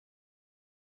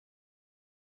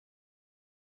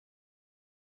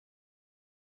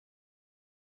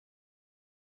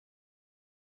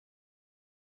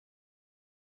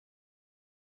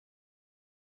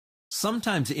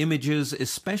Sometimes images,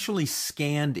 especially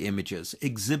scanned images,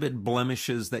 exhibit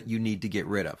blemishes that you need to get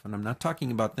rid of. And I'm not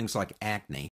talking about things like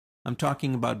acne. I'm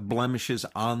talking about blemishes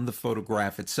on the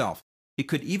photograph itself. It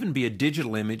could even be a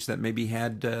digital image that maybe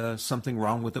had something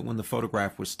wrong with it when the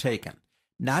photograph was taken.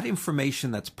 Not information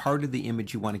that's part of the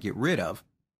image you want to get rid of,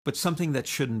 but something that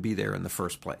shouldn't be there in the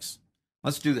first place.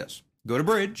 Let's do this. Go to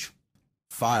Bridge,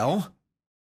 File,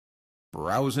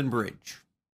 Browse in Bridge.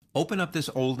 Open up this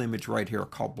old image right here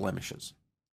called Blemishes.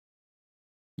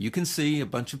 You can see a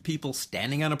bunch of people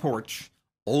standing on a porch,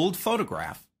 old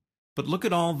photograph, but look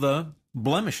at all the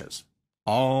blemishes,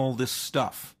 all this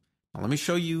stuff. Now let me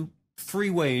show you 3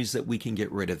 ways that we can get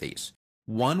rid of these.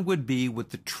 One would be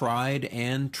with the tried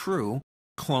and true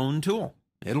clone tool.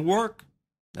 It'll work.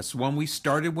 That's the one we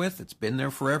started with. It's been there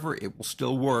forever. It will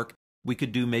still work. We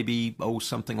could do maybe,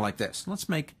 something like this. Let's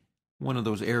make one of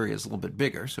those areas a little bit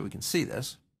bigger so we can see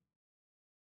this.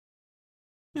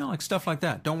 Like stuff like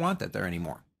that. Don't want that there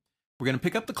anymore. We're going to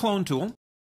pick up the clone tool,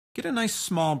 get a nice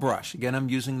small brush. Again, I'm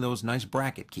using those nice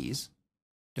bracket keys.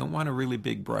 Don't want a really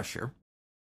big brush here.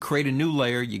 Create a new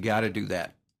layer. You got to do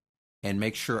that. And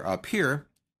make sure up here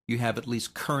you have at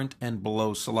least current and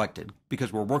below selected,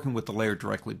 because we're working with the layer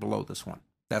directly below this one.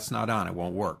 That's not on. It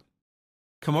won't work.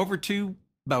 Come over to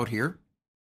about here.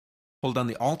 Hold down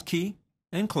the Alt key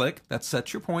and click. That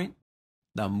sets your point.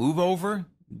 Now move over.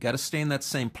 You've got to stay in that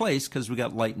same place because we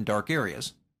got light and dark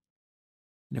areas.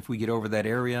 And if we get over that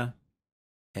area,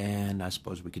 and I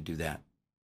suppose we could do that.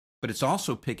 But it's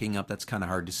also picking up, that's kind of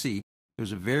hard to see.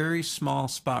 There's a very small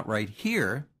spot right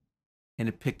here, and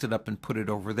it picked it up and put it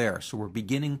over there. So we're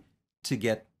beginning to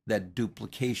get that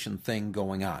duplication thing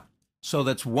going on. So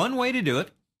that's one way to do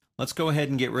it. Let's go ahead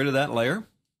and get rid of that layer.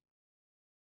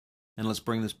 And let's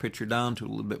bring this picture down to a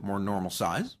little bit more normal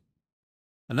size.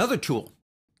 Another tool.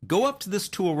 Go up to this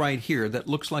tool right here that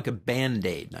looks like a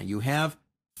Band-Aid. Now you have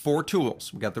 4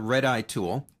 tools. We've got the red eye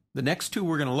tool. The next 2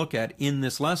 we're going to look at in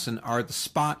this lesson are the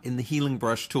spot and the healing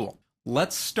brush tool.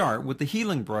 Let's start with the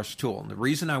healing brush tool. And the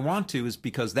reason I want to is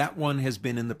because that one has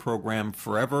been in the program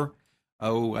forever.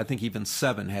 I think even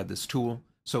 7 had this tool.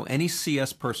 So any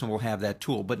CS person will have that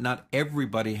tool, but not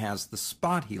everybody has the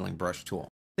spot healing brush tool.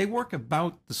 They work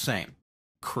about the same.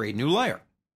 Create new layer.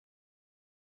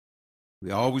 We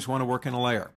always want to work in a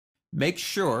layer. Make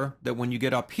sure that when you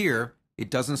get up here, it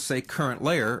doesn't say current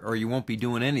layer or you won't be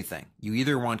doing anything. You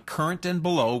either want current and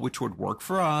below, which would work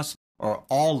for us, or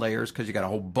all layers because you got a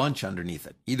whole bunch underneath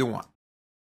it. Either one.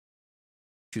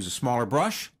 Choose a smaller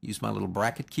brush. Use my little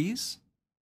bracket keys.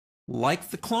 Like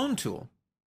the clone tool,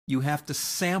 you have to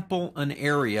sample an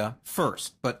area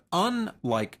first. But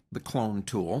unlike the clone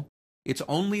tool, it's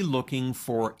only looking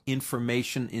for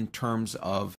information in terms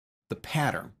of the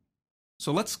pattern.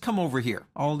 So let's come over here,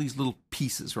 all these little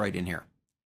pieces right in here.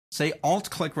 Say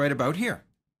Alt-click right about here.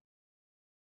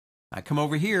 I come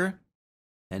over here,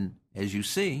 and as you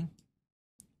see,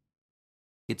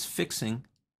 it's fixing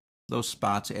those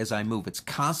spots as I move. It's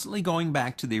constantly going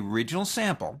back to the original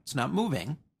sample. It's not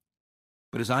moving,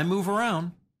 but as I move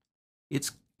around,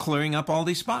 it's clearing up all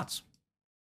these spots.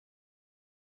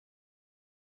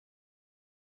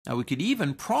 Now we could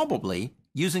even probably,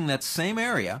 using that same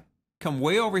area, come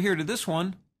way over here to this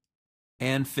one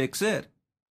and fix it.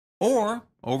 Or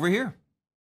over here.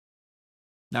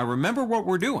 Now remember what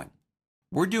we're doing.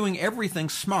 We're doing everything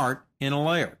smart in a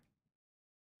layer.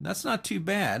 That's not too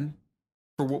bad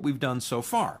for what we've done so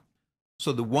far.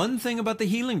 So the one thing about the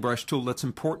healing brush tool that's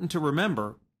important to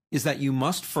remember is that you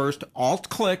must first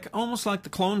Alt-click, almost like the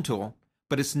clone tool,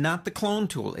 but it's not the clone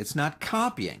tool. It's not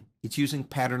copying. It's using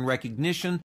pattern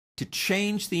recognition to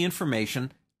change the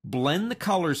information, blend the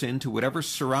colors into whatever's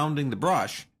surrounding the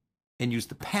brush, and use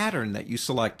the pattern that you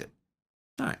selected.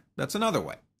 All right, that's another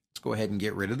way. Let's go ahead and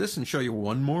get rid of this and show you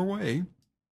one more way.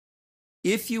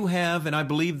 If you have, and I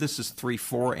believe this is 3,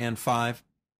 4, and 5,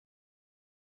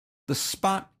 the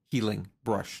spot healing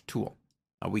brush tool.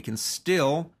 Now we can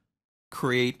still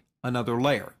create another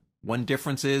layer. One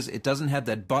difference is it doesn't have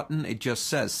that button. It just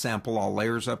says sample all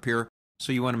layers up here.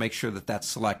 So you want to make sure that that's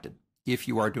selected if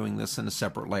you are doing this in a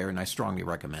separate layer, and I strongly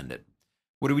recommend it.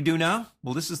 What do we do now?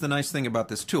 Well, this is the nice thing about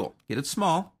this tool. Get it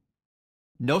small.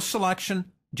 No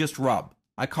selection, just rub.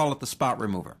 I call it the spot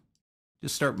remover.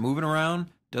 Just start moving around.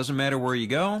 Doesn't matter where you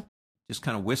go. Just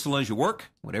kind of whistle as you work,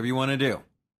 whatever you want to do.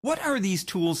 What are these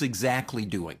tools exactly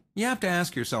doing? You have to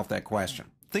ask yourself that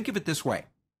question. Think of it this way.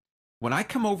 When I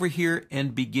come over here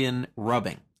and begin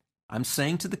rubbing, I'm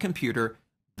saying to the computer,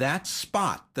 that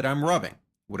spot that I'm rubbing,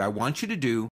 what I want you to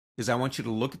do is I want you to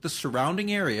look at the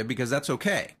surrounding area because that's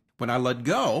okay. When I let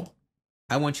go,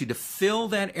 I want you to fill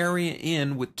that area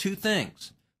in with 2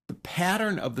 things. The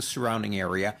pattern of the surrounding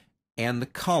area and the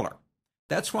color.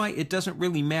 That's why it doesn't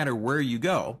really matter where you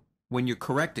go when you're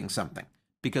correcting something,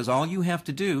 because all you have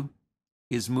to do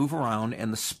is move around,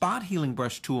 and the spot healing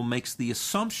brush tool makes the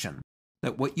assumption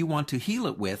that what you want to heal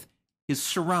it with is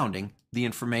surrounding the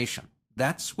information.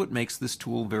 That's what makes this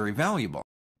tool very valuable.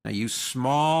 Now use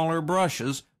smaller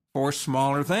brushes for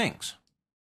smaller things.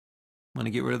 Want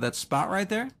to get rid of that spot right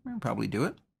there? I'll probably do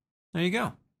it. There you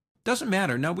go. Doesn't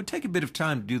matter. Now, it would take a bit of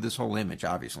time to do this whole image,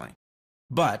 obviously.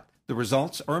 But the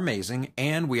results are amazing,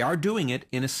 and we are doing it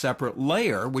in a separate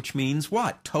layer, which means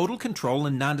what? Total control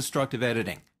and non-destructive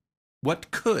editing.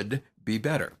 What could be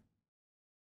better?